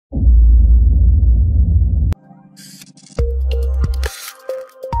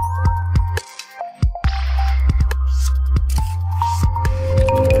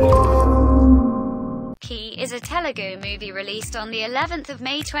Telugu movie released on the 11th of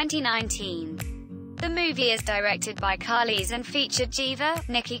May 2019. The movie is directed by Carly's and featured Jiiva,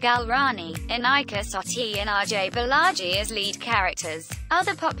 Nikki Galrani, Anaika Soti and RJ Balaji as lead characters.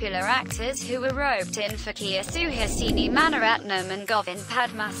 Other popular actors who were roped in for Kia Suhasini Maniratnam and Govind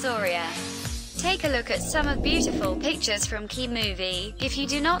Padmasoorya. Take a look at some of beautiful pictures from Key movie. If you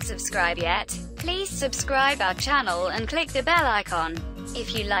do not subscribe yet, please subscribe our channel and click the bell icon.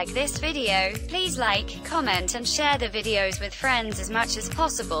 If you like this video, please like, comment and share the videos with friends as much as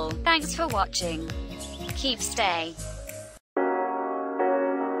possible. Thanks for watching. Keep stay.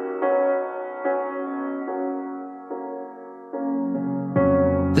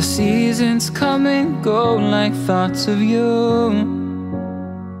 The seasons come and go like thoughts of you.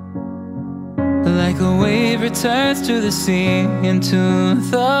 Like a wave returns to the sea, into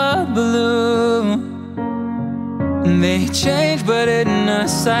the blue. They change but in a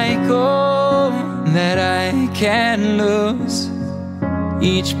cycle that I can't lose.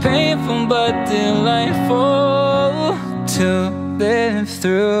 Each painful but delightful to live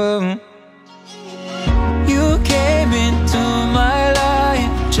through. You came into my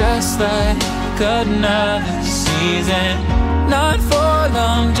life just like another season. Not for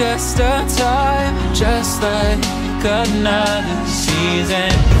long, just a time, just like another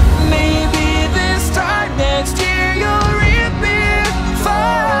season. Maybe this time next year you'll reappear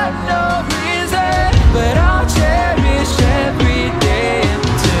for no reason, but I'll cherish every day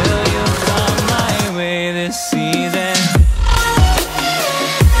until you come my way this season.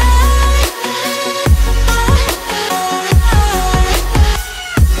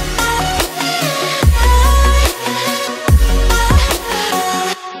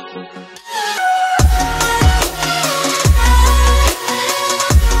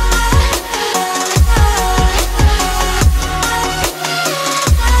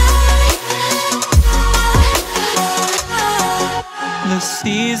 The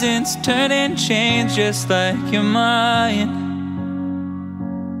seasons turn and change just like your mind.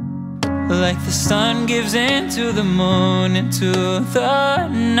 Like the sun gives into the moon, into the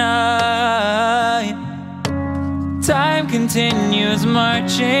night. Time continues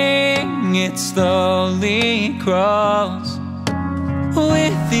marching, it slowly crawls.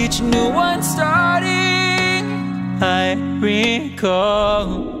 With each new one starting, I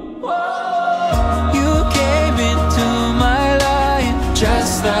recall. You came into my life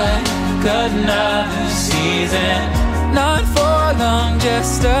just like another season. Not for long,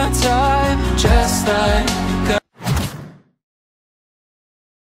 just a time, just like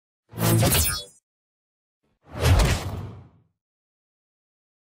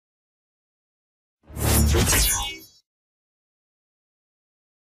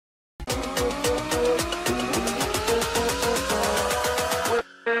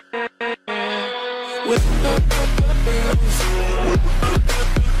with